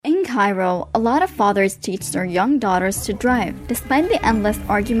Cairo, a lot of fathers teach their young daughters to drive, despite the endless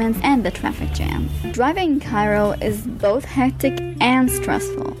arguments and the traffic jams. Driving in Cairo is both hectic and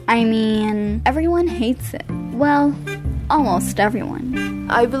stressful. I mean, everyone hates it. Well, almost everyone.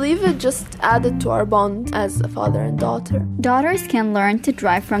 I believe it just added to our bond as a father and daughter. Daughters can learn to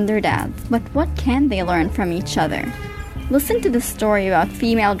drive from their dads, but what can they learn from each other? Listen to the story about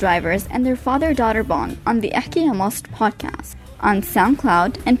female drivers and their father-daughter bond on the Ehky podcast on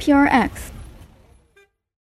SoundCloud and PRX.